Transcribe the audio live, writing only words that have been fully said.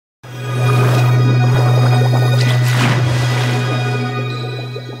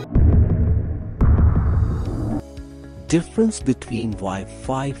difference between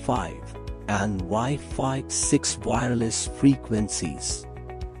Wi-Fi 5 and Wi-Fi 6 wireless frequencies.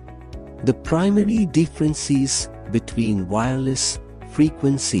 The primary differences between wireless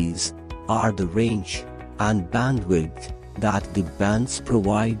frequencies are the range and bandwidth that the bands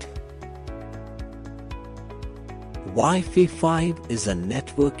provide. Wi-Fi 5 is a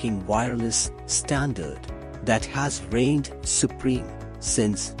networking wireless standard that has reigned supreme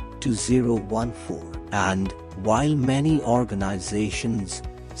since 2014, and while many organizations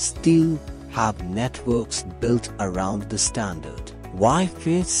still have networks built around the standard,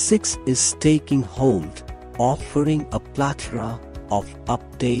 Wi-Fi 6 is taking hold, offering a plethora of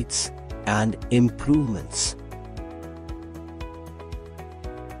updates and improvements.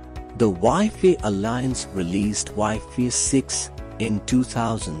 The Wi-Fi Alliance released Wi-Fi 6 in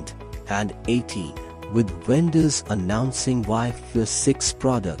 2018, with vendors announcing Wi-Fi 6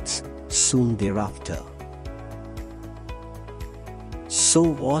 products soon thereafter. So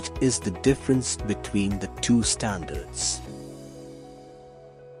what is the difference between the two standards?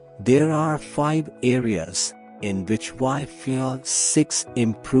 There are 5 areas in which Wi-Fi 6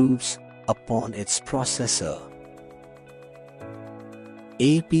 improves upon its processor.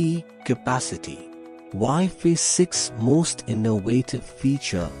 AP capacity. Wi-Fi 6's most innovative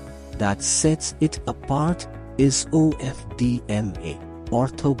feature that sets it apart is OFDMA,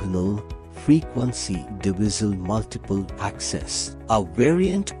 orthogonal frequency divisor multiple access, a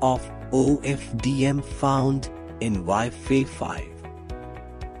variant of OFDM found in Wi-Fi 5.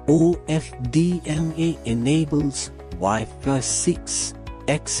 OFDMA enables Wi-Fi 6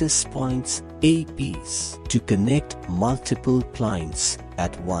 access points APs to connect multiple clients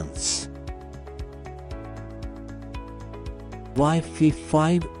at once. Wi-Fi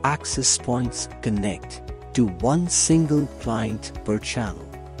 5 access points connect to one single client per channel.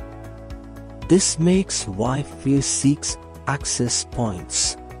 This makes Wi-Fi 6 access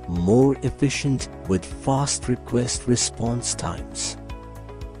points more efficient with fast request response times.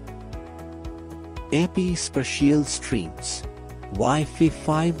 AP spatial streams. Wi-Fi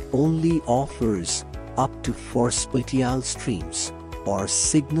 5 only offers up to 4 spatial streams, or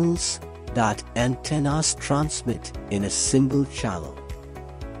signals that antennas transmit in a single channel.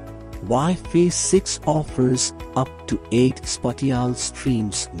 Wi-Fi 6 offers up to 8 spatial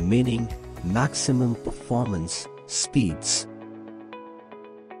streams, meaning maximum performance speeds.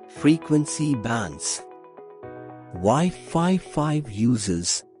 Frequency bands. Wi-Fi 5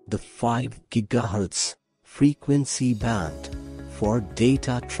 uses the 5 GHz frequency band for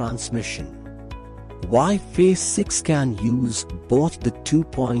data transmission. Wi-Fi 6 can use both the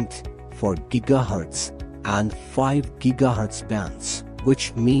 2.4 GHz and 5 GHz bands,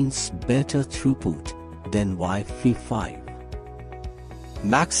 which means better throughput than Wi-Fi 5.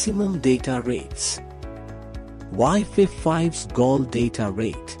 Maximum data rates. Wi-Fi 5's goal data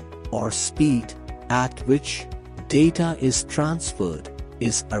rate, or speed at which data is transferred,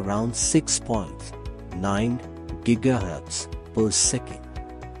 is around 6.9 GHz per second.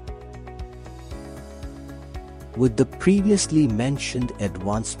 With the previously mentioned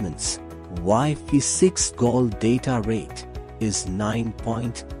advancements, Wi-Fi 6 goal data rate is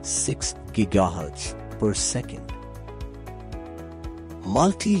 9.6 GHz per second.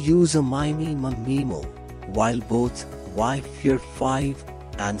 Multi-user MIMO. While both Wi-Fi 5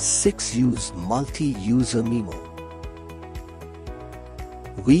 and 6 use multi-user MIMO,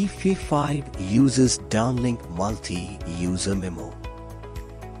 Wi-Fi 5 uses downlink multi-user MIMO,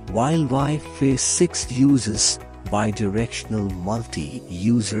 while Wi-Fi 6 uses bidirectional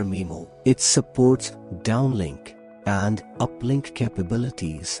multi-user MIMO. It supports downlink and uplink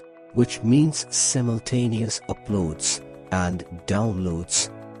capabilities, which means simultaneous uploads and downloads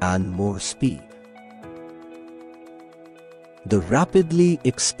and more speed. The rapidly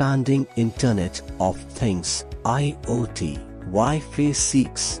expanding Internet of Things (IoT), Wi-Fi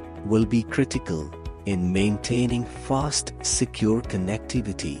 6 will be critical in maintaining fast, secure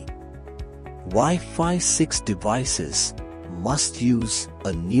connectivity. Wi-Fi 6 devices must use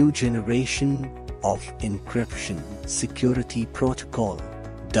a new generation of encryption security protocol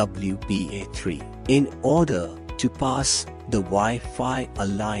 (WPA3) in order to pass the Wi-Fi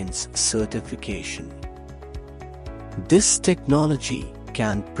Alliance certification. This technology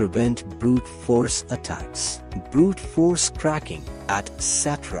can prevent brute force attacks, brute force cracking,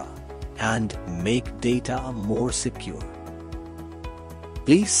 etc., and make data more secure.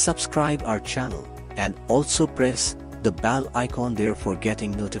 Please subscribe our channel and also press the bell icon there for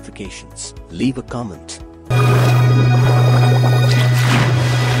getting notifications. Leave a comment.